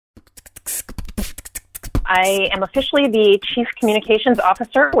I am officially the Chief Communications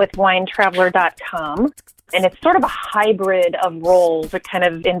Officer with WineTraveler.com. And it's sort of a hybrid of roles. It kind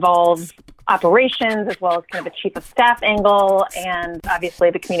of involves operations as well as kind of a chief of staff angle and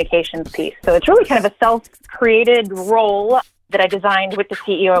obviously the communications piece. So it's really kind of a self-created role that I designed with the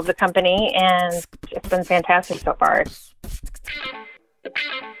CEO of the company, and it's been fantastic so far.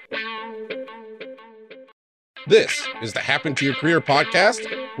 This is the Happen to Your Career podcast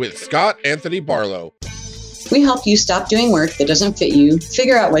with Scott Anthony Barlow. We help you stop doing work that doesn't fit you,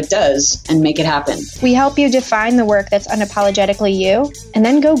 figure out what does, and make it happen. We help you define the work that's unapologetically you, and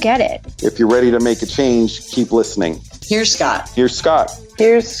then go get it. If you're ready to make a change, keep listening. Here's Scott. Here's Scott.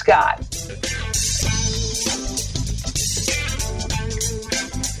 Here's Scott.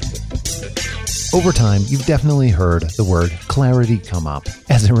 Over time, you've definitely heard the word clarity come up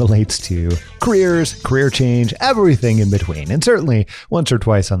as it relates to careers, career change, everything in between, and certainly once or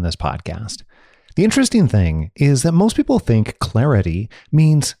twice on this podcast. The interesting thing is that most people think clarity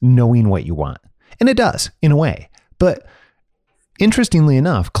means knowing what you want. And it does, in a way. But interestingly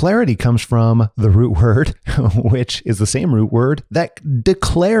enough, clarity comes from the root word, which is the same root word that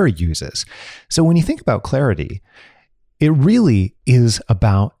declare uses. So when you think about clarity, it really is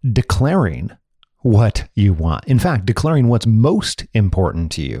about declaring what you want. In fact, declaring what's most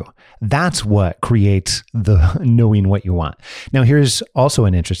important to you. That's what creates the knowing what you want. Now, here's also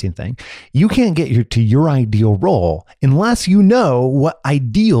an interesting thing. You can't get to your ideal role unless you know what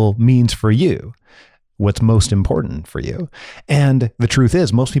ideal means for you, what's most important for you. And the truth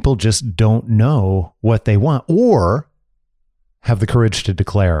is, most people just don't know what they want or have the courage to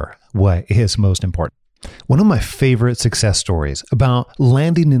declare what is most important. One of my favorite success stories about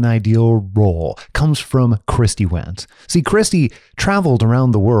landing an ideal role comes from Christy Wentz. See, Christy traveled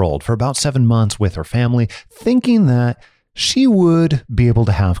around the world for about 7 months with her family, thinking that she would be able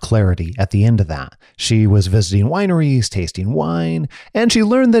to have clarity at the end of that. She was visiting wineries, tasting wine, and she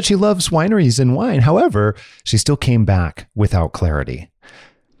learned that she loves wineries and wine. However, she still came back without clarity.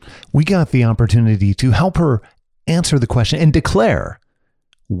 We got the opportunity to help her answer the question and declare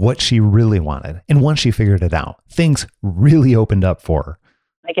what she really wanted. And once she figured it out, things really opened up for her.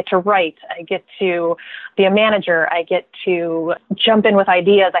 I get to write. I get to be a manager. I get to jump in with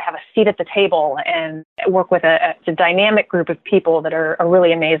ideas. I have a seat at the table and work with a dynamic group of people that are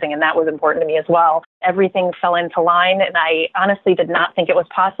really amazing. And that was important to me as well. Everything fell into line. And I honestly did not think it was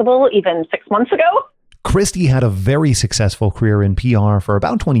possible even 6 months ago. Christy had a very successful career in PR for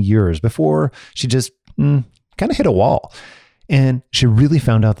about 20 years before she just kind of hit a wall. And she really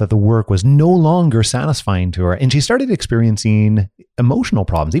found out that the work was no longer satisfying to her. And she started experiencing emotional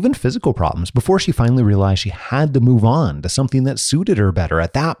problems, even physical problems, before she finally realized she had to move on to something that suited her better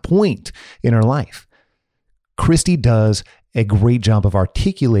at that point in her life. Christy does a great job of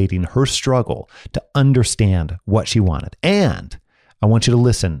articulating her struggle to understand what she wanted. And I want you to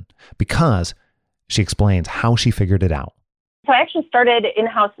listen because she explains how she figured it out. So I actually started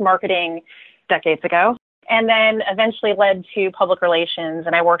in-house marketing decades ago. And then eventually led to public relations,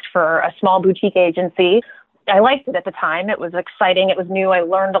 and I worked for a small boutique agency. I liked it at the time. It was exciting. It was new. I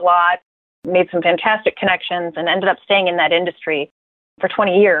learned a lot, made some fantastic connections, and ended up staying in that industry for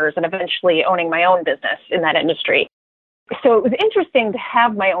 20 years and eventually owning my own business in that industry. So it was interesting to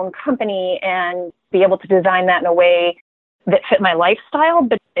have my own company and be able to design that in a way that fit my lifestyle,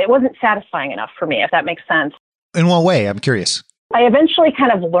 but it wasn't satisfying enough for me, if that makes sense. In what way? I'm curious. I eventually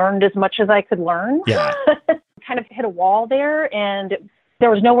kind of learned as much as I could learn. Yeah. Kind of hit a wall there, and there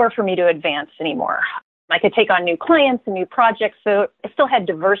was nowhere for me to advance anymore. I could take on new clients and new projects, so I still had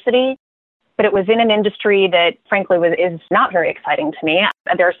diversity, but it was in an industry that, frankly, is not very exciting to me.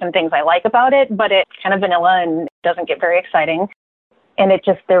 There are some things I like about it, but it's kind of vanilla and doesn't get very exciting. And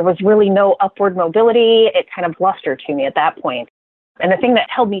there was really no upward mobility. It kind of blustered to me at that point. And the thing that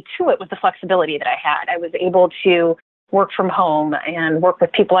held me to it was the flexibility that I had. I was able to work from home and work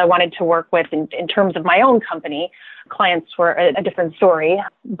with people I wanted to work with in terms of my own company. Clients were a different story,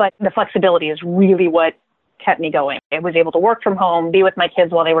 but the flexibility is really what kept me going. I was able to work from home, be with my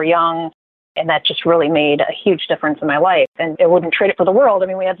kids while they were young, and that just really made a huge difference in my life. And I wouldn't trade it for the world. I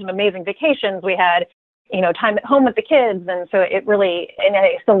mean, we had some amazing vacations. We had, time at home with the kids. And so and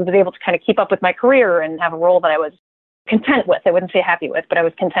I still was able to kind of keep up with my career and have a role that I was content with. I wouldn't say happy with, but I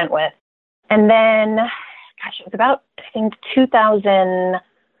was content with. And then it was about, I think,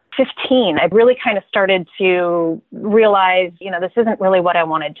 2015, I really kind of started to realize, this isn't really what I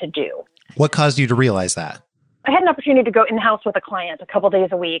wanted to do. What caused you to realize that? I had an opportunity to go in-house with a client a couple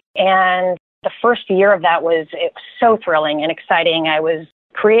days a week. And the first year of that it was so thrilling and exciting. I was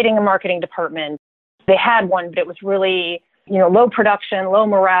creating a marketing department. They had one, but it was really, low production, low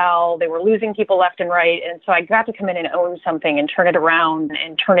morale. They were losing people left and right. And so I got to come in and own something and turn it around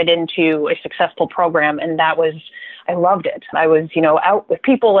and turn it into a successful program. And I loved it. I was, out with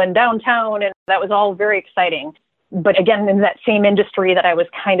people in downtown, and that was all very exciting. But again, in that same industry that I was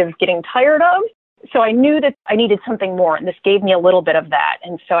kind of getting tired of. So I knew that I needed something more, and this gave me a little bit of that.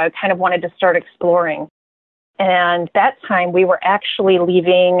 And so I kind of wanted to start exploring. And that time we were actually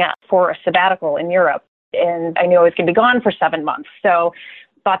leaving for a sabbatical in Europe. And I knew I was going to be gone for 7 months. So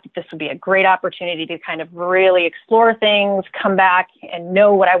thought that this would be a great opportunity to kind of really explore things, come back and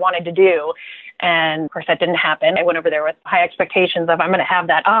know what I wanted to do. And of course, that didn't happen. I went over there with high expectations of I'm going to have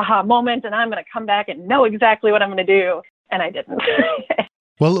that aha moment and I'm going to come back and know exactly what I'm going to do. And I didn't.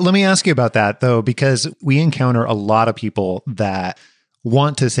 Well, let me ask you about that, though, because we encounter a lot of people that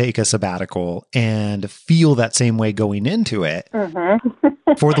want to take a sabbatical and feel that same way going into it.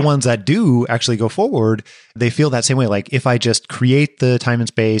 Mm-hmm. For the ones that do actually go forward, they feel that same way. Like, if I just create the time and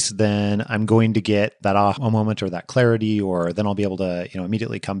space, then I'm going to get that aha moment or that clarity, or then I'll be able to,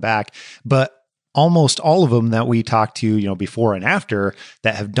 immediately come back. But almost all of them that we talk to, before and after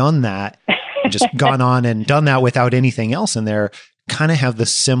that have done that, just gone on and done that without anything else in there, kind of have the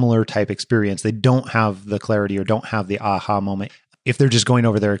similar type experience. They don't have the clarity or don't have the aha moment if they're just going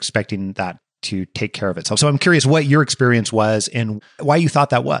over there expecting that to take care of itself. So I'm curious what your experience was and why you thought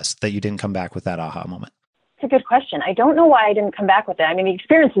that was, that you didn't come back with that aha moment. It's a good question. I don't know why I didn't come back with it. I mean, the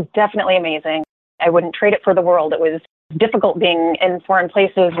experience is definitely amazing. I wouldn't trade it for the world. It was difficult being in foreign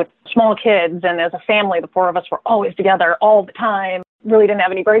places with small kids, and as a family, the four of us were always together all the time, really didn't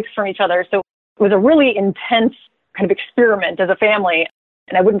have any breaks from each other. So it was a really intense kind of experiment as a family,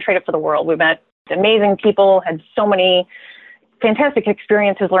 and I wouldn't trade it for the world. We met amazing people, had so many fantastic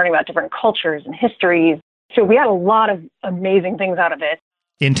experiences learning about different cultures and histories. So we had a lot of amazing things out of it.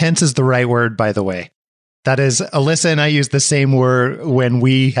 Intense is the right word, by the way. That is, Alyssa and I use the same word when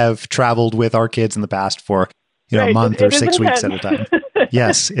we have traveled with our kids in the past for a month or 6 weeks at a time.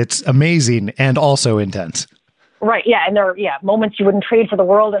 Yes, it's amazing and also intense. Right. Yeah. And there are moments you wouldn't trade for the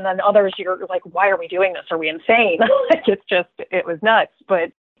world. And then others you're like, why are we doing this? Are we insane? It was nuts. But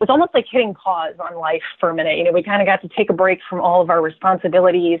it was almost like hitting pause on life for a minute. We kind of got to take a break from all of our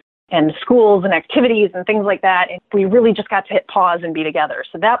responsibilities and schools and activities and things like that. And we really just got to hit pause and be together.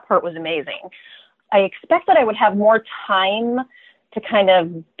 So that part was amazing. I expected I would have more time to kind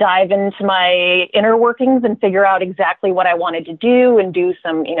of dive into my inner workings and figure out exactly what I wanted to do and do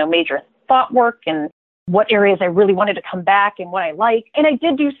some, major thought work and what areas I really wanted to come back and what I like. And I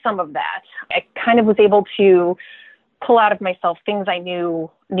did do some of that. I kind of was able to pull out of myself things I knew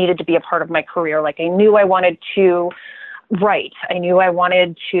needed to be a part of my career. Like I knew I wanted to write. I knew I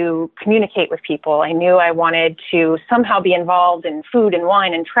wanted to communicate with people. I knew I wanted to somehow be involved in food and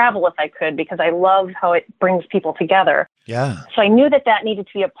wine and travel if I could, because I love how it brings people together. Yeah. So I knew that needed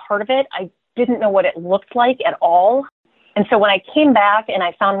to be a part of it. I didn't know what it looked like at all. And so when I came back and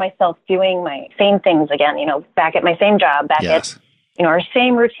I found myself doing my same things again, back at my same job, back at, our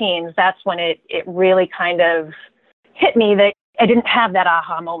same routines, that's when it really kind of hit me that I didn't have that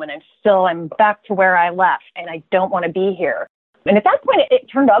aha moment. I'm back to where I left and I don't want to be here. And at that point, it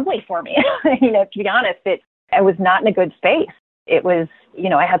turned ugly for me. To be honest, I was not in a good space. It was,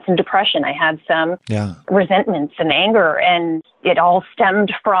 I had some depression. I had some resentments and anger, and it all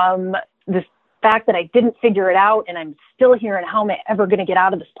stemmed from this fact that I didn't figure it out and I'm still here, and how am I ever going to get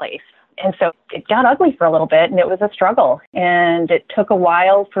out of this place? And so it got ugly for a little bit, and it was a struggle. And it took a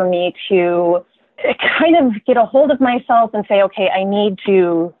while for me to kind of get a hold of myself and say, okay, I need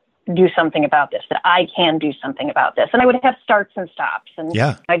to do something about this, that I can do something about this. And I would have starts and stops. And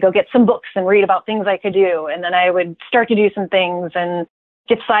I'd go get some books and read about things I could do. And then I would start to do some things and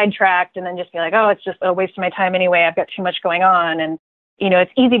get sidetracked and then just be like, oh, it's just a waste of my time anyway. I've got too much going on. And,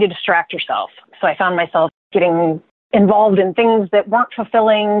 it's easy to distract yourself. So I found myself getting involved in things that weren't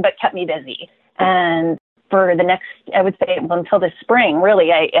fulfilling, but kept me busy. And for the next, I would say until this spring,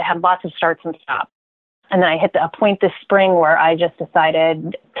 really, I had lots of starts and stops. And then I hit a point this spring where I just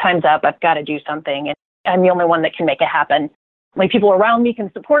decided, time's up, I've got to do something. And I'm the only one that can make it happen. Like, people around me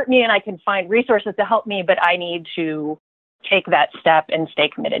can support me and I can find resources to help me, but I need to take that step and stay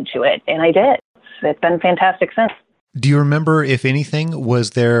committed to it. And I did. It's been fantastic since. Do you remember, if anything,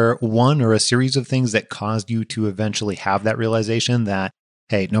 was there one or a series of things that caused you to eventually have that realization that,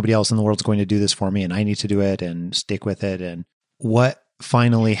 hey, nobody else in the world is going to do this for me and I need to do it and stick with it? And what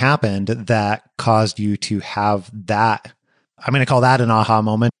finally happened that caused you to have that? I'm going to call that an aha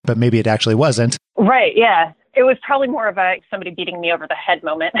moment, but maybe it actually wasn't. Right. Yeah. It was probably more of somebody beating me over the head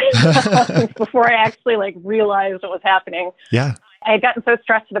moment before I actually realized what was happening. Yeah. I had gotten so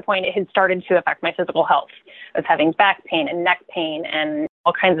stressed to the point it had started to affect my physical health. I was having back pain and neck pain and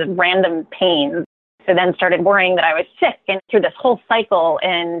all kinds of random pains. So then started worrying that I was sick and through this whole cycle,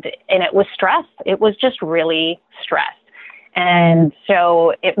 and it was stress. It was just really stress. And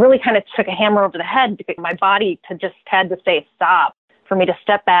so it really kind of took a hammer over the head because my body just had to say stop for me to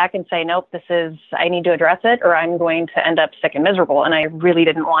step back and say, nope, I need to address it or I'm going to end up sick and miserable. And I really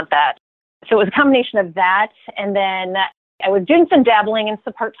didn't want that. So it was a combination of that. And then I was doing some dabbling in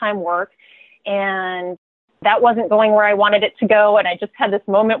some part-time work, and that wasn't going where I wanted it to go. And I just had this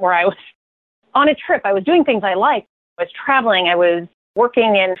moment where I was on a trip. I was doing things I liked. I was traveling. I was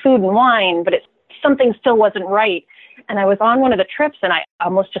working in food and wine, but something still wasn't right. And I was on one of the trips and I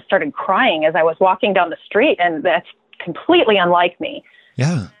almost just started crying as I was walking down the street. And that's completely unlike me.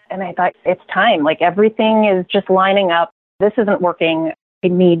 Yeah. And I thought, it's time. Like, everything is just lining up. This isn't working. I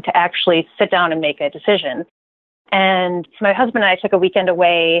need to actually sit down and make a decision. And so my husband and I took a weekend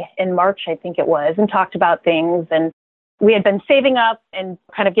away in March, I think it was, and talked about things. And we had been saving up and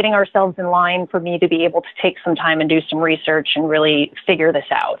kind of getting ourselves in line for me to be able to take some time and do some research and really figure this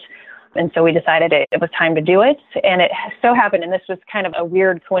out. And so we decided it was time to do it. And it so happened, and this was kind of a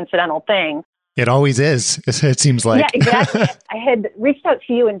weird coincidental thing. It always is, it seems like. Yeah, exactly. I had reached out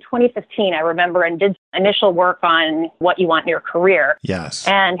to you in 2015, I remember, and did initial work on what you want in your career. Yes.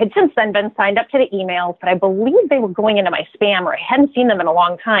 And had since then been signed up to the emails, but I believe they were going into my spam, or I hadn't seen them in a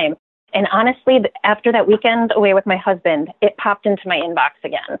long time. And honestly, after that weekend away with my husband, it popped into my inbox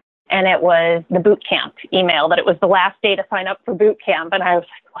again. And it was the boot camp email that it was the last day to sign up for boot camp. And I was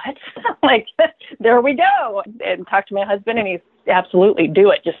like, what? Like, there we go. And talked to my husband, and he's absolutely do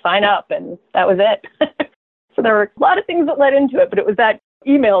it. Just sign up. And that was it. So there were a lot of things that led into it, but it was that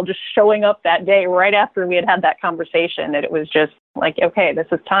email just showing up that day right after we had that conversation that it was just like, okay, this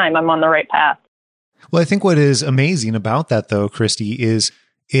is time. I'm on the right path. Well, I think what is amazing about that, though, Christy, is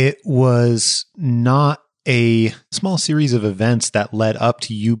it was not a small series of events that led up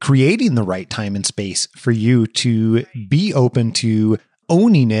to you creating the right time and space for you to be open to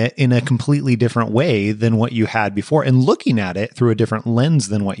owning it in a completely different way than what you had before and looking at it through a different lens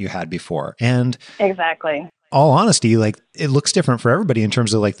than what you had before. And exactly. All honesty, like, it looks different for everybody in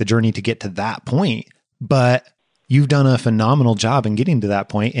terms of like the journey to get to that point, but you've done a phenomenal job in getting to that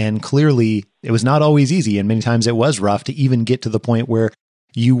point. And clearly it was not always easy. And many times it was rough to even get to the point where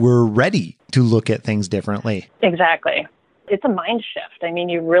you were ready to look at things differently. Exactly. It's a mind shift. I mean,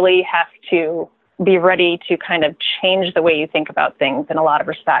 you really have to be ready to kind of change the way you think about things in a lot of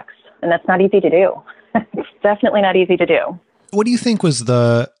respects. And that's not easy to do. It's definitely not easy to do. What do you think was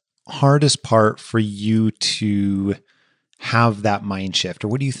the hardest part for you to have that mind shift? Or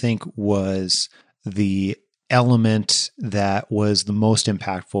what do you think was the element that was the most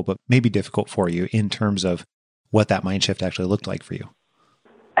impactful, but maybe difficult for you in terms of what that mind shift actually looked like for you?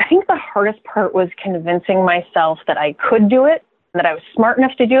 I think the hardest part was convincing myself that I could do it, that I was smart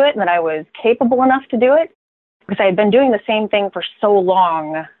enough to do it, and that I was capable enough to do it. Because I had been doing the same thing for so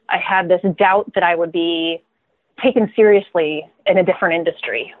long, I had this doubt that I would be taken seriously in a different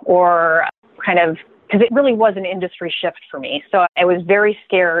industry, or kind of, because it really was an industry shift for me. So I was very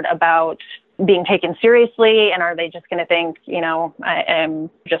scared about being taken seriously, and are they just going to think, I am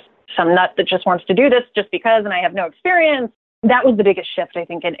just some nut that just wants to do this just because, and I have no experience. That was the biggest shift, I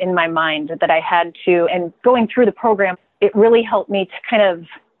think, in my mind that I had to, and going through the program, it really helped me to kind of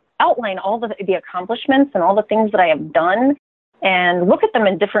outline all the accomplishments and all the things that I have done and look at them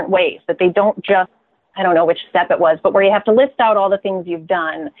in different ways, that they don't just, I don't know which step it was, but where you have to list out all the things you've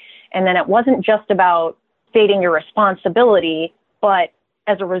done. And then it wasn't just about stating your responsibility, but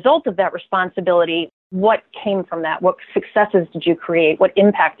as a result of that responsibility, what came from that? What successes did you create? What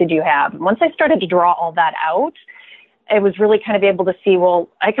impact did you have? And once I started to draw all that out, I was really kind of able to see, well,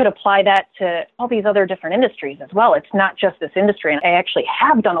 I could apply that to all these other different industries as well. It's not just this industry. And I actually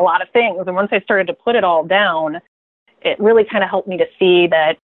have done a lot of things. And once I started to put it all down, it really kind of helped me to see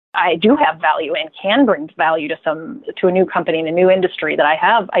that I do have value and can bring value to a new company in a new industry, that I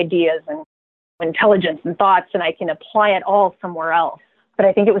have ideas and intelligence and thoughts, and I can apply it all somewhere else. But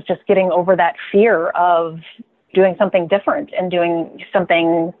I think it was just getting over that fear of doing something different and doing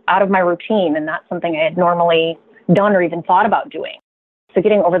something out of my routine and not something I had normally done or even thought about doing. So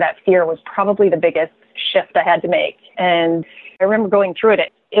getting over that fear was probably the biggest shift I had to make. And I remember going through it.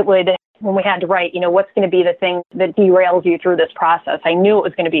 It would, when we had to write, what's going to be the thing that derails you through this process? I knew it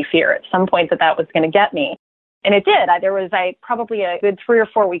was going to be fear at some point that was going to get me. And it did. There was probably a good 3 or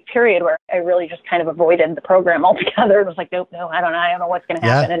 4 week period where I really just kind of avoided the program altogether. It was like, nope, no, I don't know what's going to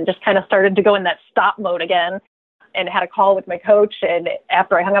happen. Yeah. And just kind of started to go in that stop mode again. and had a call with my coach. And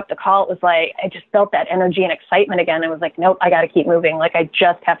after I hung up the call, it was like, I just felt that energy and excitement again. I was like, nope, I got to keep moving. Like, I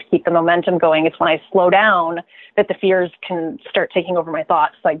just have to keep the momentum going. It's when I slow down that the fears can start taking over my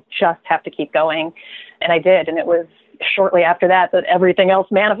thoughts. So I just have to keep going. And I did. And it was shortly after that everything else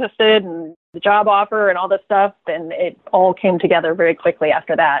manifested, and the job offer and all this stuff. And it all came together very quickly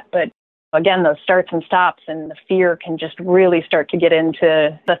after that. But again, those starts and stops and the fear can just really start to get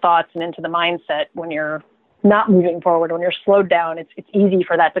into the thoughts and into the mindset when you're not moving forward. When you're slowed down, it's easy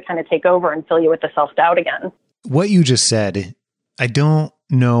for that to kind of take over and fill you with the self-doubt again. What you just said, I don't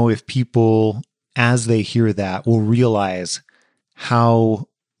know if people, as they hear that, will realize how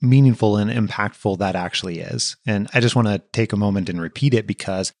meaningful and impactful that actually is. And I just want to take a moment and repeat it,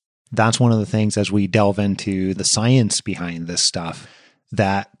 because that's one of the things as we delve into the science behind this stuff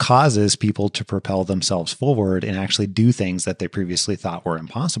that causes people to propel themselves forward and actually do things that they previously thought were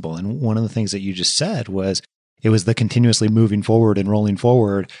impossible. And one of the things that you just said was it was the continuously moving forward and rolling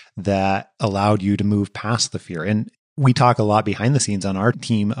forward that allowed you to move past the fear. And we talk a lot behind the scenes on our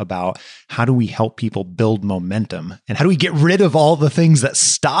team about how do we help people build momentum and how do we get rid of all the things that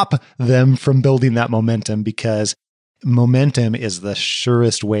stop them from building that momentum, because momentum is the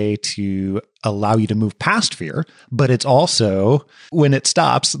surest way to allow you to move past fear, but it's also, when it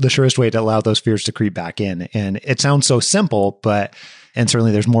stops, the surest way to allow those fears to creep back in. And it sounds so simple, and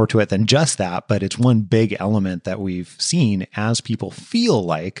certainly there's more to it than just that, but it's one big element that we've seen as people feel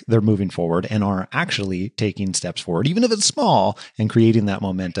like they're moving forward and are actually taking steps forward, even if it's small, and creating that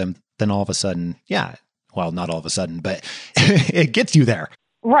momentum, then all of a sudden, not all of a sudden, but it gets you there.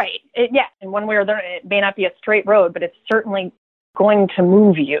 Right. In one way or another, it may not be a straight road, but it's certainly going to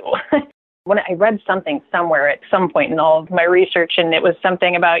move you. When I read something somewhere at some point in all of my research, and it was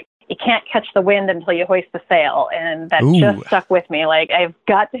something about you can't catch the wind until you hoist the sail. And that just stuck with me. Like, I've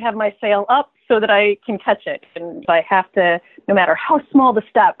got to have my sail up so that I can catch it. And I have to, no matter how small the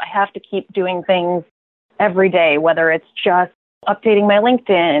step, I have to keep doing things every day, whether it's just updating my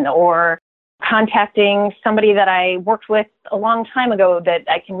LinkedIn or contacting somebody that I worked with a long time ago that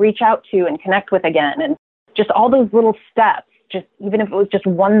I can reach out to and connect with again. And just all those little steps, just even if it was just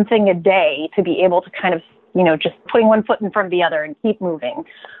one thing a day, to be able to kind of, just putting one foot in front of the other and keep moving.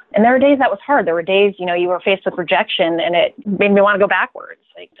 And there were days that was hard. There were days, you were faced with rejection and it made me want to go backwards.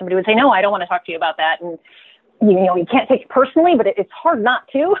 Like, somebody would say, no, I don't want to talk to you about that. And, you can't take it personally, but it's hard not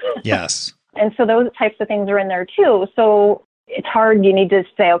to. Yes. And so those types of things are in there too. So it's hard. You need to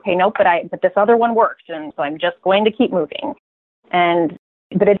say, okay, nope, but this other one works. And so I'm just going to keep moving.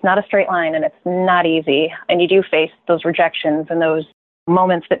 But it's not a straight line and it's not easy. And you do face those rejections and those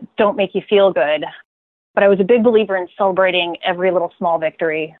moments that don't make you feel good. But I was a big believer in celebrating every little small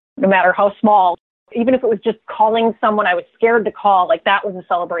victory, no matter how small. Even if it was just calling someone I was scared to call, like, that was a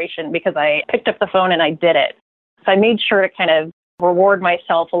celebration because I picked up the phone and I did it. So I made sure to kind of reward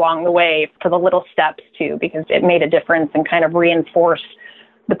myself along the way for the little steps too, because it made a difference and kind of reinforced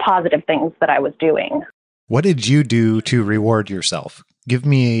the positive things that I was doing. What did you do to reward yourself? Give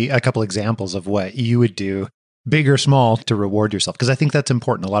me a couple examples of what you would do, big or small, to reward yourself, because I think that's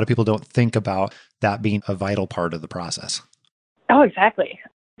important. A lot of people don't think about that being a vital part of the process. Oh, exactly.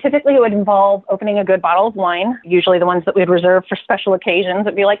 Typically, it would involve opening a good bottle of wine, usually the ones that we'd reserve for special occasions.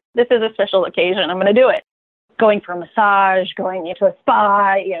 It'd be like, this is a special occasion, I'm going to do it. Going for a massage, going into a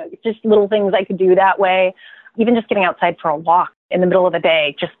spa, just little things I could do that way. Even just getting outside for a walk in the middle of the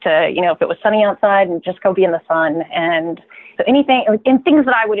day, just to, if it was sunny outside, and just go be in the sun. And so anything, and things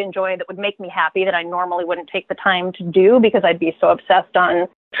that I would enjoy that would make me happy that I normally wouldn't take the time to do because I'd be so obsessed on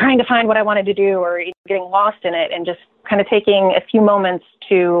trying to find what I wanted to do or getting lost in it, and just kind of taking a few moments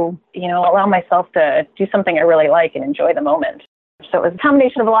to, allow myself to do something I really like and enjoy the moment. So it was a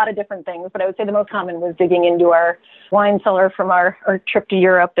combination of a lot of different things, but I would say the most common was digging into our wine cellar from our trip to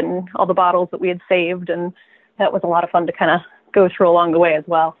Europe and all the bottles that we had saved. And that was a lot of fun to kind of go through along the way as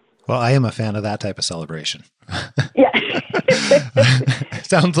well. Well, I am a fan of that type of celebration. Yeah.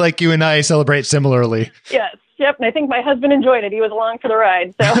 Sounds like you and I celebrate similarly. Yes. Yep. And I think my husband enjoyed it. He was along for the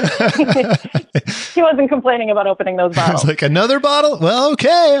ride. So he wasn't complaining about opening those bottles. I was like, another bottle? Well,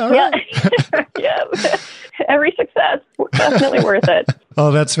 okay. All right. Yeah. Every success, definitely worth it.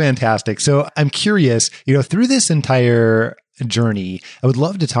 Oh, that's fantastic. So I'm curious, through this entire journey, I would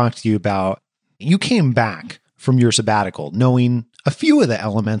love to talk to you about, you came back from your sabbatical knowing a few of the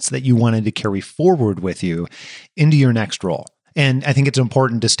elements that you wanted to carry forward with you into your next role. And I think it's an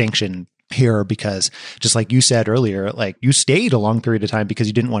important distinction here, because just like you said earlier, like you stayed a long period of time because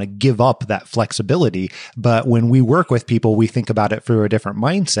you didn't want to give up that flexibility. But when we work with people, we think about it through a different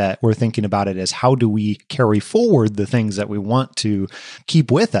mindset. We're thinking about it as how do we carry forward the things that we want to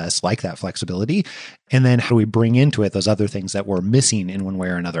keep with us, like that flexibility. And then how do we bring into it those other things that we're missing in one way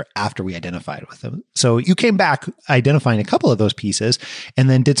or another after we identified with them? So you came back identifying a couple of those pieces and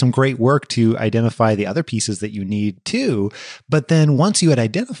then did some great work to identify the other pieces that you need too. But then once you had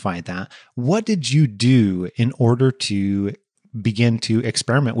identified that, what did you do in order to begin to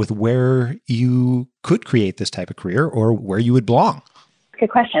experiment with where you could create this type of career or where you would belong?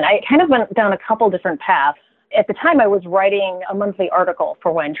 Good question. I kind of went down a couple different paths. At the time, I was writing a monthly article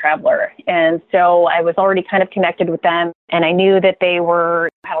for Wine Traveler. And so I was already kind of connected with them. And I knew that they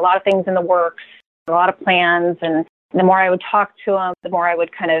had a lot of things in the works, a lot of plans. And the more I would talk to them, the more I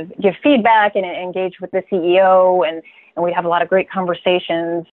would kind of give feedback and engage with the CEO. And we'd have a lot of great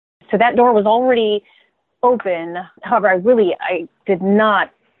conversations. So that door was already open. However, I did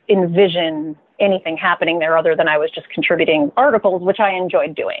not envision anything happening there other than I was just contributing articles, which I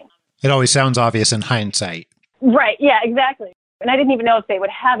enjoyed doing. It always sounds obvious in hindsight. Right. Yeah, exactly. And I didn't even know if they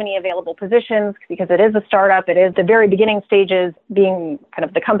would have any available positions because it is a startup. It is the very beginning stages being kind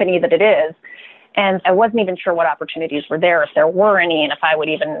of the company that it is. And I wasn't even sure what opportunities were there, if there were any, and if I would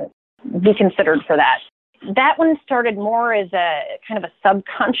even be considered for that. That one started more as a kind of a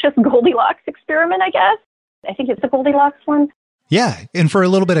subconscious Goldilocks experiment, I guess. I think it's the Goldilocks one. Yeah. And for a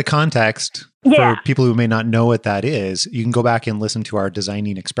little bit of context, for people who may not know what that is, you can go back and listen to our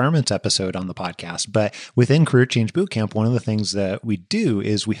Designing Experiments episode on the podcast. But within Career Change Bootcamp, one of the things that we do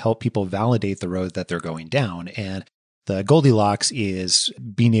is we help people validate the road that they're going down. And the Goldilocks is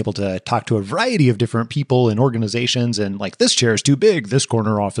being able to talk to a variety of different people and organizations and like, this chair is too big, this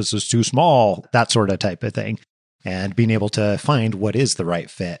corner office is too small, that sort of type of thing. And being able to find what is the right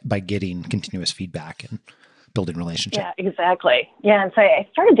fit by getting continuous feedback and building relationships. Yeah, exactly. Yeah. And so I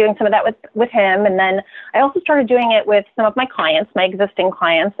started doing some of that with him. And then I also started doing it with some of my clients, my existing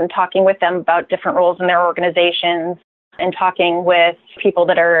clients, and talking with them about different roles in their organizations and talking with people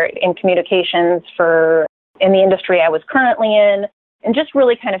that are in communications in the industry I was currently in, and just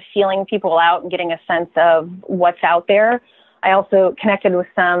really kind of feeling people out and getting a sense of what's out there. I also connected with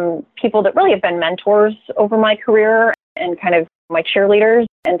some people that really have been mentors over my career and kind of my cheerleaders,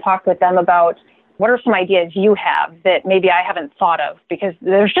 and talked with them about what are some ideas you have that maybe I haven't thought of? Because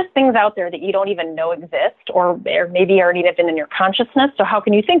there's just things out there that you don't even know exist or maybe aren't even in your consciousness. So how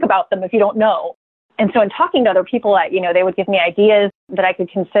can you think about them if you don't know? And so in talking to other people, they would give me ideas that I could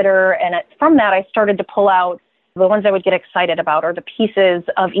consider. And from that, I started to pull out the ones I would get excited about or the pieces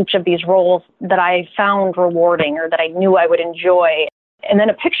of each of these roles that I found rewarding or that I knew I would enjoy. And then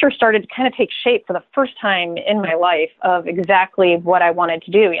a picture started to kind of take shape for the first time in my life of exactly what I wanted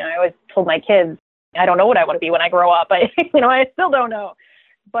to do. I always told my kids, I don't know what I want to be when I grow up. I still don't know.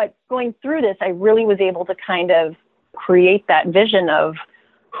 But going through this, I really was able to kind of create that vision of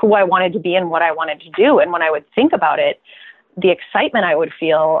who I wanted to be and what I wanted to do. And when I would think about it, the excitement I would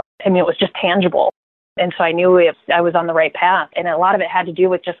feel, it was just tangible. And so I knew if I was on the right path. And a lot of it had to do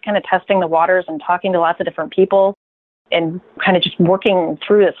with just kind of testing the waters and talking to lots of different people and kind of just working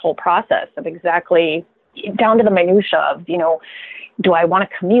through this whole process of exactly down to the minutia of, do I want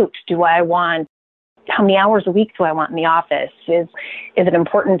to commute? How many hours a week do I want in the office? Is it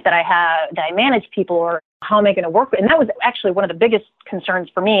important that I manage people, or how am I going to work? And that was actually one of the biggest concerns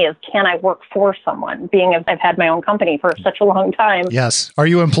for me is, can I work for someone, being I've had my own company for such a long time? Yes. Are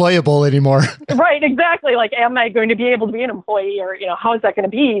you employable anymore? Right, exactly. Like, am I going to be able to be an employee, or, how is that going to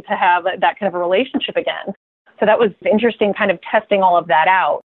be to have that kind of a relationship again? So that was interesting, kind of testing all of that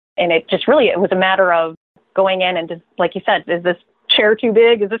out. And it was a matter of going in and just, like you said, is this chair too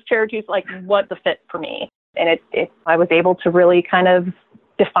big? Is this chair too, what's the fit for me? And I was able to really kind of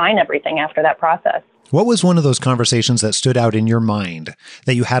define everything after that process. What was one of those conversations that stood out in your mind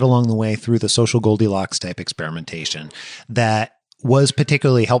that you had along the way through the social Goldilocks type experimentation that was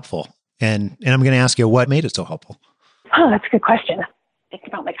particularly helpful? And I'm going to ask you, what made it so helpful? Oh, that's a good question. Think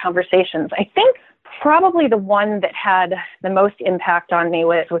about my conversations. I think probably the one that had the most impact on me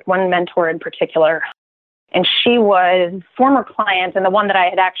was with one mentor in particular. And she was a former client and the one that I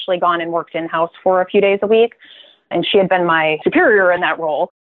had actually gone and worked in-house for a few days a week. And she had been my superior in that role.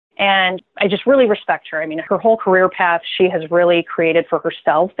 And I just really respect her. Her whole career path, she has really created for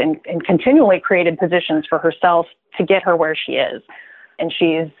herself and continually created positions for herself to get her where she is. And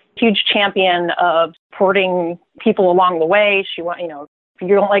she's a huge champion of supporting people along the way. She wants, if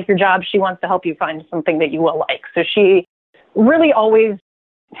you don't like your job, she wants to help you find something that you will like. So she really always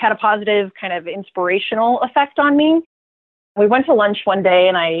had a positive kind of inspirational effect on me. We went to lunch one day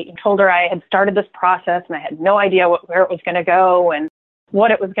and I told her I had started this process and I had no idea where it was going to go and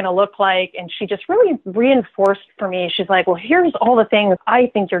what it was going to look like. And she just really reinforced for me. She's like, well, here's all the things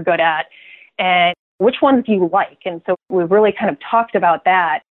I think you're good at and which ones do you like? And so we really kind of talked about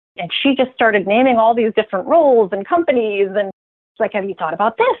that. And she just started naming all these different roles and companies and she's like, have you thought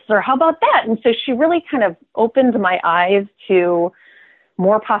about this or how about that? And so she really kind of opened my eyes to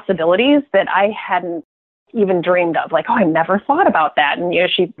more possibilities that I hadn't even dreamed of. Like, oh, I never thought about that. And,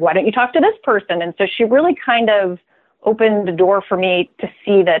 why don't you talk to this person? And so she really kind of opened the door for me to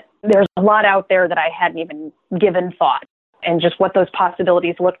see that there's a lot out there that I hadn't even given thought and just what those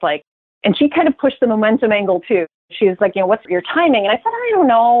possibilities looked like. And she kind of pushed the momentum angle too. She was like, what's your timing? And I said, I don't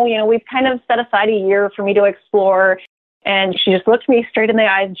know. We've kind of set aside a year for me to explore. And she just looked me straight in the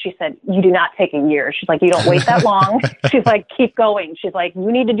eyes and she said, you do not take a year. She's like, you don't wait that long. She's like, keep going. She's like,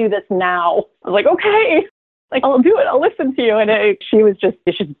 you need to do this now. I was like, okay. Like, I'll do it. I'll listen to you. And she was just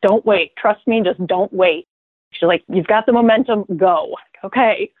don't wait. Trust me, just don't wait. She's like, you've got the momentum, go.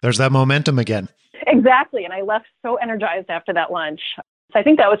 Okay. There's that momentum again. Exactly. And I left so energized after that lunch. So I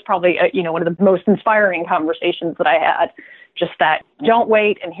think that was probably, one of the most inspiring conversations that I had. Just that, don't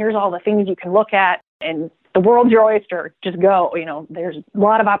wait. And here's all the things you can look at. And the world's your oyster. Just go. There's a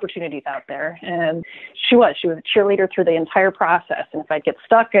lot of opportunities out there. And she was a cheerleader through the entire process. And if I'd get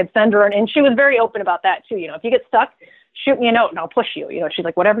stuck, I'd send her. And she was very open about that too. If you get stuck, shoot me a note and I'll push you. She's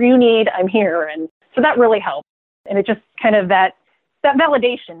like, whatever you need, I'm here. And so that really helped. And it just kind of that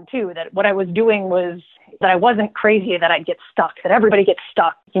validation too, that what I was doing was that I wasn't crazy, that I'd get stuck, that everybody gets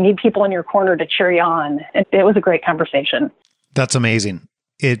stuck. You need people in your corner to cheer you on. And it was a great conversation. That's amazing.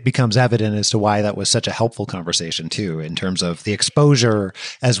 It becomes evident as to why that was such a helpful conversation too, in terms of the exposure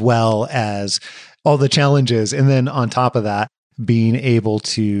as well as all the challenges. And then on top of that, being able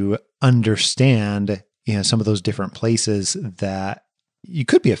to understand, some of those different places that you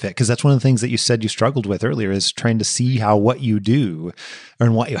could be a fit. Because that's one of the things that you said you struggled with earlier, is trying to see how what you do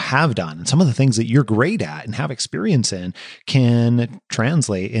and what you have done and some of the things that you're great at and have experience in can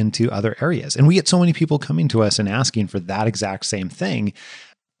translate into other areas. And we get so many people coming to us and asking for that exact same thing.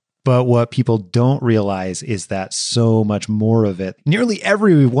 But what people don't realize is that so much more of it, nearly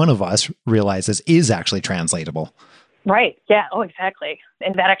every one of us realizes, is actually translatable. Right. Yeah. Oh, exactly.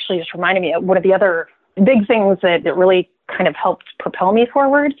 And that actually just reminded me of one of the other big things that really kind of helped propel me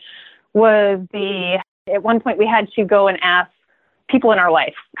forward was at one point we had to go and ask people in our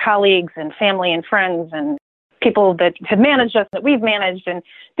life, colleagues and family and friends and people that have managed us, that we've managed, and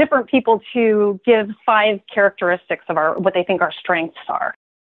different people to give 5 characteristics of what they think our strengths are,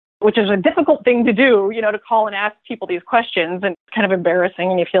 which is a difficult thing to do, to call and ask people these questions, and it's kind of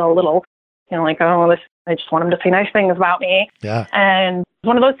embarrassing and you feel a little, like, oh, I just want them to say nice things about me. Yeah. And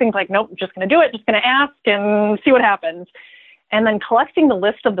one of those things like, nope, just going to do it, just going to ask and see what happens. And then collecting the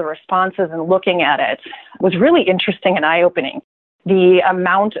list of the responses and looking at it was really interesting and eye-opening. The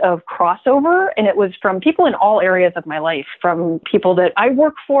amount of crossover, and it was from people in all areas of my life, from people that I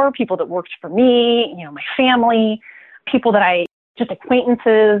work for, people that worked for me, my family, people that I just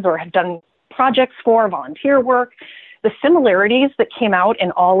acquaintances or have done projects for, volunteer work. The similarities that came out in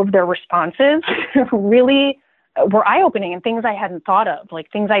all of their responses really were eye-opening and things I hadn't thought of,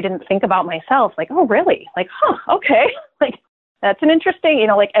 like things I didn't think about myself, like, oh, really? Like, okay. Like, that's an interesting,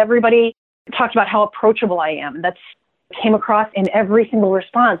 like everybody talked about how approachable I am. That's came across in every single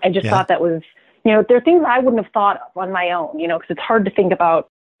response. I just thought that was, there are things I wouldn't have thought of on my own, because it's hard to think about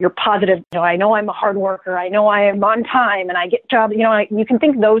your positive, I know I'm a hard worker. I know I am on time and I get jobs, you can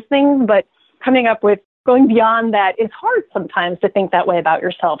think those things, but coming up with going beyond that is hard sometimes to think that way about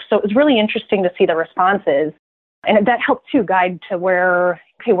yourself. So it was really interesting to see the responses. And that helped to guide to where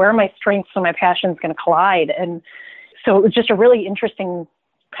are my strengths and my passions going to collide? And so it was just a really interesting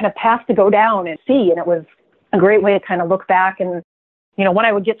kind of path to go down and see. And it was a great way to kind of look back and, when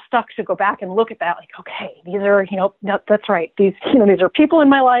I would get stuck, to go back and look at that, like, okay, these are, that's right. These are people in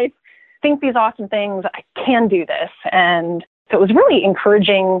my life, think these awesome things. I can do this. And so it was really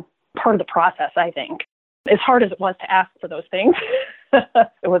encouraging part of the process, I think. As hard as it was to ask for those things,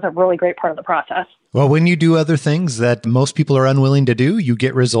 it was a really great part of the process. Well, when you do other things that most people are unwilling to do, you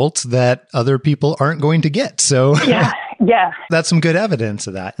get results that other people aren't going to get. So yeah, that's some good evidence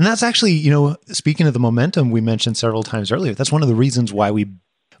of that. And that's actually, speaking of the momentum we mentioned several times earlier, that's one of the reasons why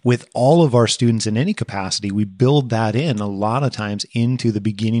with all of our students in any capacity, we build that in a lot of times into the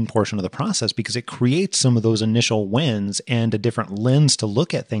beginning portion of the process, because it creates some of those initial wins and a different lens to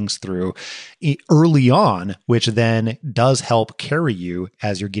look at things through early on, which then does help carry you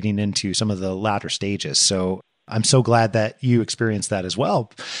as you're getting into some of the latter stages. So I'm so glad that you experienced that as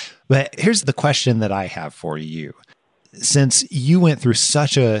well. But here's the question that I have for you. since you went through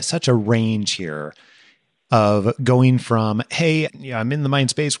such a range here of going from, hey, I'm in the mind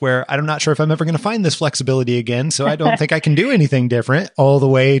space where I'm not sure if I'm ever going to find this flexibility again, so I don't think I can do anything different, all the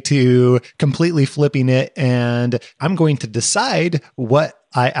way to completely flipping it. And I'm going to decide what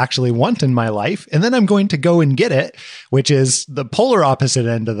I actually want in my life, and then I'm going to go and get it, which is the polar opposite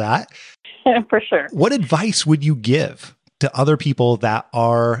end of that. For sure. What advice would you give to other people that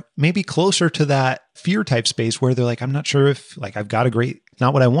are maybe closer to that fear type space where they're like, I'm not sure if I've got a great,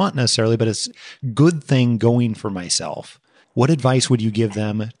 not what I want necessarily, but it's a good thing going for myself. What advice would you give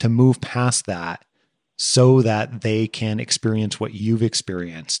them to move past that so that they can experience what you've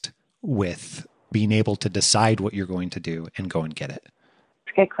experienced with being able to decide what you're going to do and go and get it?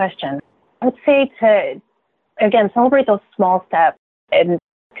 It's a good question. I would say to, again, celebrate those small steps, and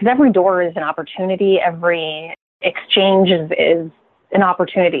because every door is an opportunity, every exchange is an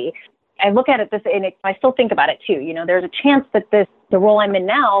opportunity. I look at it this, and I still think about it too. There's a chance that the role I'm in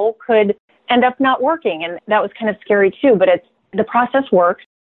now could end up not working, and that was kind of scary too. But the process works,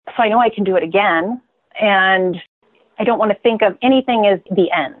 so I know I can do it again, and I don't want to think of anything as the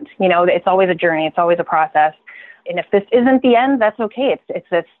end. It's always a journey, it's always a process. And if this isn't the end, that's okay.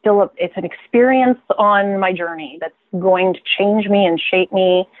 It's an experience on my journey that's going to change me and shape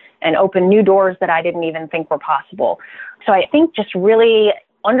me and open new doors that I didn't even think were possible. So I think just really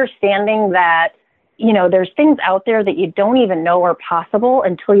understanding that, there's things out there that you don't even know are possible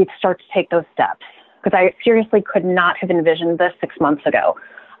until you start to take those steps. Because I seriously could not have envisioned this 6 months ago.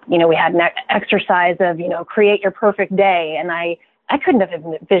 We had an exercise of, create your perfect day. And I couldn't have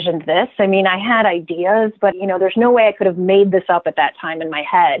envisioned this. I mean, I had ideas, but, there's no way I could have made this up at that time in my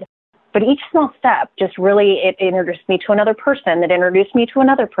head. But each small step just really, it introduced me to another person that introduced me to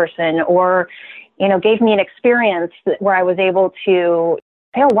another person, or, gave me an experience where I was able to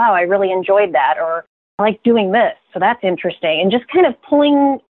say, oh, wow, I really enjoyed that, or I like doing this. So that's interesting. And just kind of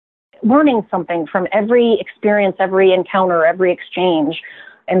learning something from every experience, every encounter, every exchange,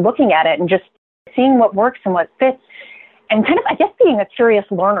 and looking at it and just seeing what works and what fits. And kind of, I guess, being a curious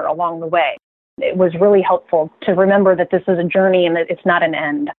learner along the way. It was really helpful to remember that this is a journey and that it's not an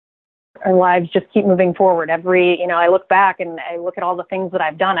end. Our lives just keep moving forward. I look back and I look at all the things that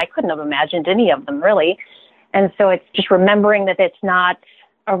I've done. I couldn't have imagined any of them, really. And so it's just remembering that it's not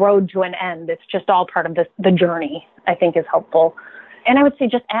a road to an end. It's just all part of the journey, I think, is helpful. And I would say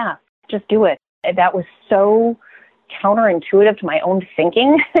just ask, just do it. That was so counterintuitive to my own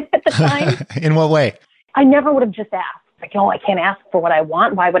thinking at the time. In what way? I never would have just asked. I can't ask for what I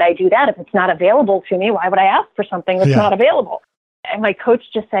want. Why would I do that? If it's not available to me, why would I ask for something that's not available? And my coach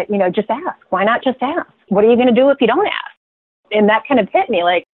just said, just ask. Why not just ask? What are you going to do if you don't ask? And that kind of hit me.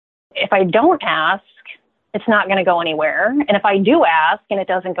 If I don't ask, it's not going to go anywhere. And if I do ask and it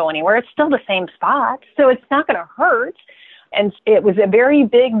doesn't go anywhere, it's still the same spot. So it's not going to hurt. And it was a very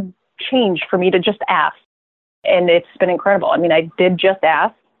big change for me to just ask. And it's been incredible. I mean, I did just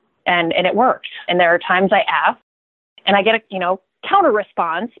ask and it worked. And there are times I ask and I get a, counter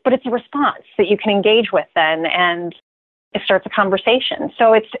response, but it's a response that you can engage with then, and it starts a conversation.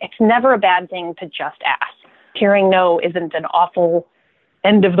 So it's never a bad thing to just ask. Hearing no isn't an awful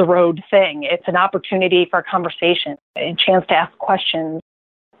end of the road thing. It's an opportunity for a conversation, a chance to ask questions,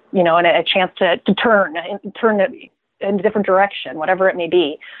 and a chance to turn in a different direction, whatever it may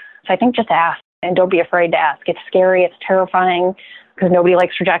be. So I think just ask, and don't be afraid to ask. It's scary, it's terrifying, because nobody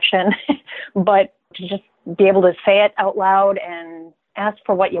likes rejection, but to just be able to say it out loud and ask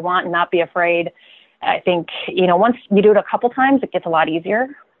for what you want and not be afraid. I think, once you do it a couple times, it gets a lot easier,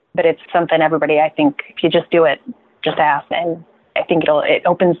 but it's something everybody, I think, if you just do it, just ask. And I think it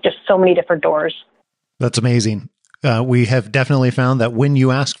opens just so many different doors. That's amazing. We have definitely found that when you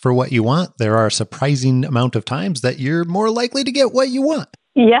ask for what you want, there are a surprising amount of times that you're more likely to get what you want.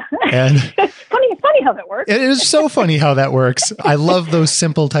 Yeah. And funny how that works. It is so funny how that works. I love those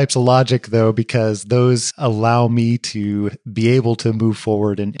simple types of logic, though, because those allow me to be able to move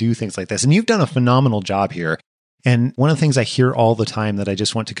forward and do things like this. And you've done a phenomenal job here. And one of the things I hear all the time that I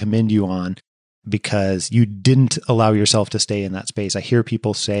just want to commend you on, because you didn't allow yourself to stay in that space. I hear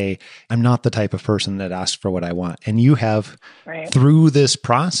people say, I'm not the type of person that asks for what I want. And you have, through this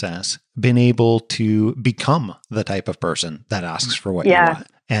process, been able to become the type of person that asks for what you want.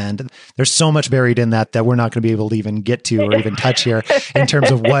 And there's so much buried in that we're not going to be able to even get to or even touch here in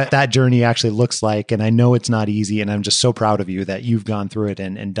terms of what that journey actually looks like. And I know it's not easy. And I'm just so proud of you that you've gone through it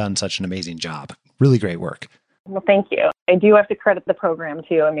and done such an amazing job. Really great work. Well, thank you. I do have to credit the program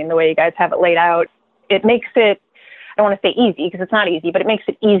too. I mean, the way you guys have it laid out, it makes it, I don't want to say easy because it's not easy, but it makes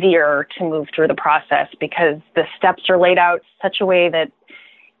it easier to move through the process because the steps are laid out such a way that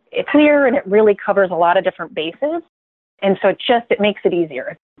it's clear and it really covers a lot of different bases. And so it makes it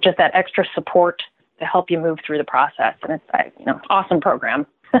easier. Just that extra support to help you move through the process. And it's awesome program.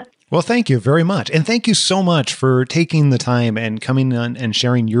 Well, thank you very much. And thank you so much for taking the time and coming on and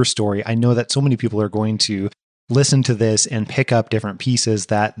sharing your story. I know that so many people are going to listen to this and pick up different pieces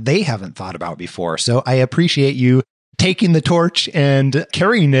that they haven't thought about before. So I appreciate you taking the torch and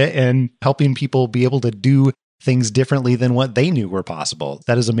carrying it and helping people be able to do things differently than what they knew were possible.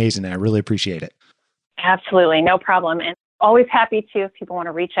 That is amazing. I really appreciate it. Absolutely. No problem. And always happy to, if people want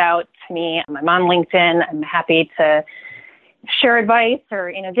to reach out to me. I'm on LinkedIn. I'm happy to share advice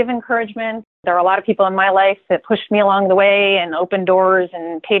or, give encouragement. There are a lot of people in my life that pushed me along the way and opened doors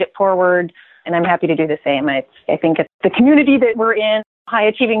and paid it forward. And I'm happy to do the same. I think it's the community that we're in, high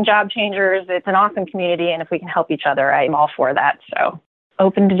achieving job changers. It's an awesome community. And if we can help each other, I'm all for that. So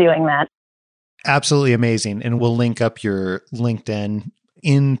open to doing that. Absolutely amazing. And we'll link up your LinkedIn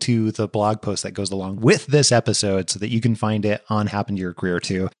into the blog post that goes along with this episode so that you can find it on Happen to Your Career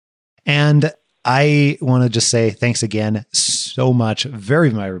too. And I want to just say thanks again so much. Very,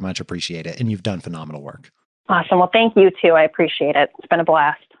 very much appreciate it. And you've done phenomenal work. Awesome. Well, thank you too. I appreciate it. It's been a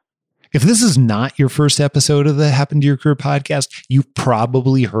blast. If this is not your first episode of the Happen to Your Career podcast, you've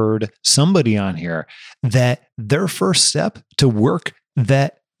probably heard somebody on here that their first step to work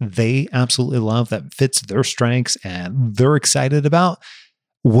that they absolutely love, that fits their strengths and they're excited about,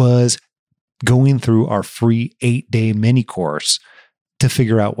 was going through our free 8-day mini course to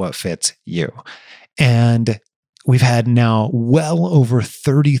figure out what fits you. And we've had now well over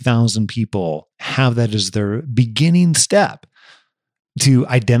 30,000 people have that as their beginning step to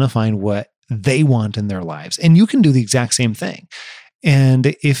identifying what they want in their lives. And you can do the exact same thing.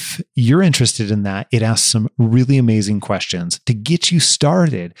 And if you're interested in that, it asks some really amazing questions to get you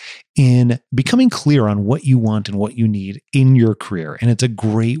started in becoming clear on what you want and what you need in your career. And it's a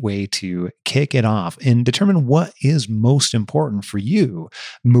great way to kick it off and determine what is most important for you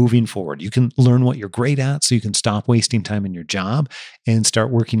moving forward. You can learn what you're great at so you can stop wasting time in your job and start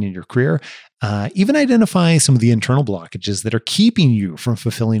working in your career. Even identify some of the internal blockages that are keeping you from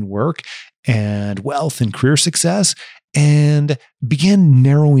fulfilling work and wealth and career success, and begin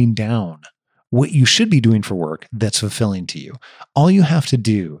narrowing down what you should be doing for work that's fulfilling to you. All you have to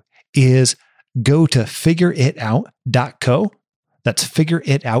do is go to figureitout.co. That's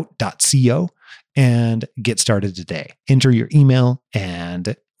figureitout.co and get started today. Enter your email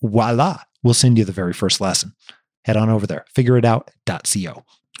and voila, we'll send you the very first lesson. Head on over there, figureitout.co.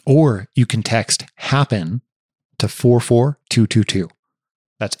 Or you can text HAPPEN to 44222.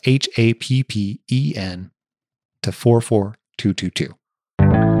 That's HAPPEN to 44222.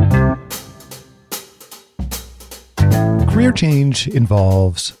 Career change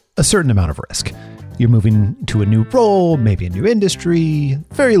involves a certain amount of risk. You're moving to a new role, maybe a new industry,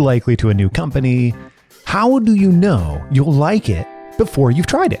 very likely to a new company. How do you know you'll like it before you've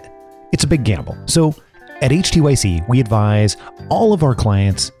tried it? It's a big gamble. So at HTYC, we advise all of our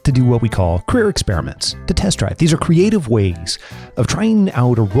clients to do what we call career experiments, to test drive. These are creative ways of trying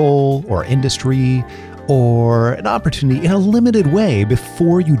out a role or industry or an opportunity in a limited way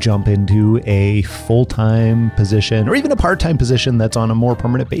before you jump into a full-time position or even a part-time position that's on a more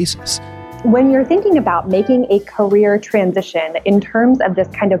permanent basis. When you're thinking about making a career transition in terms of this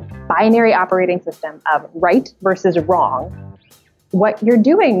kind of binary operating system of right versus wrong, what you're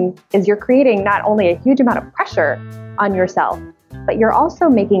doing is you're creating not only a huge amount of pressure on yourself, but you're also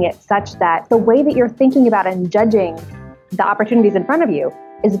making it such that the way that you're thinking about and judging the opportunities in front of you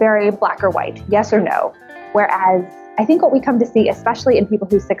is very black or white, yes or no. Whereas I think what we come to see, especially in people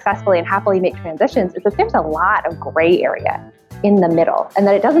who successfully and happily make transitions, is that there's a lot of gray area in the middle, and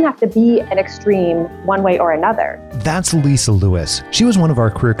that it doesn't have to be an extreme one way or another. That's Lisa Lewis. She was one of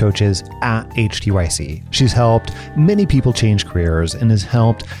our career coaches at HTYC. She's helped many people change careers and has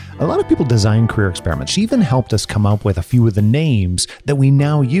helped a lot of people design career experiments. She even helped us come up with a few of the names that we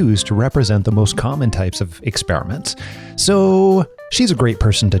now use to represent the most common types of experiments. So she's a great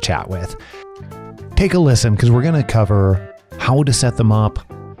person to chat with. Take a listen, because we're going to cover how to set them up,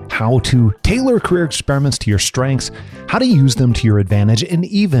 how to tailor career experiments to your strengths, how to use them to your advantage, and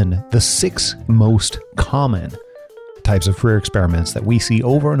even the 6 most common types of career experiments that we see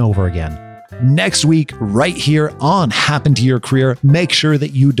over and over again. Next week, right here on Happen to Your Career, make sure that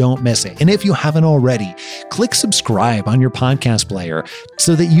you don't miss it. And if you haven't already, click subscribe on your podcast player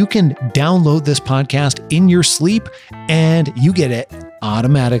so that you can download this podcast in your sleep and you get it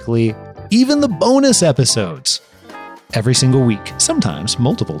automatically, even the bonus episodes, every single week, sometimes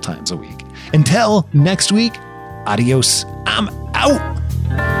multiple times a week. Until next week, adios. I'm out.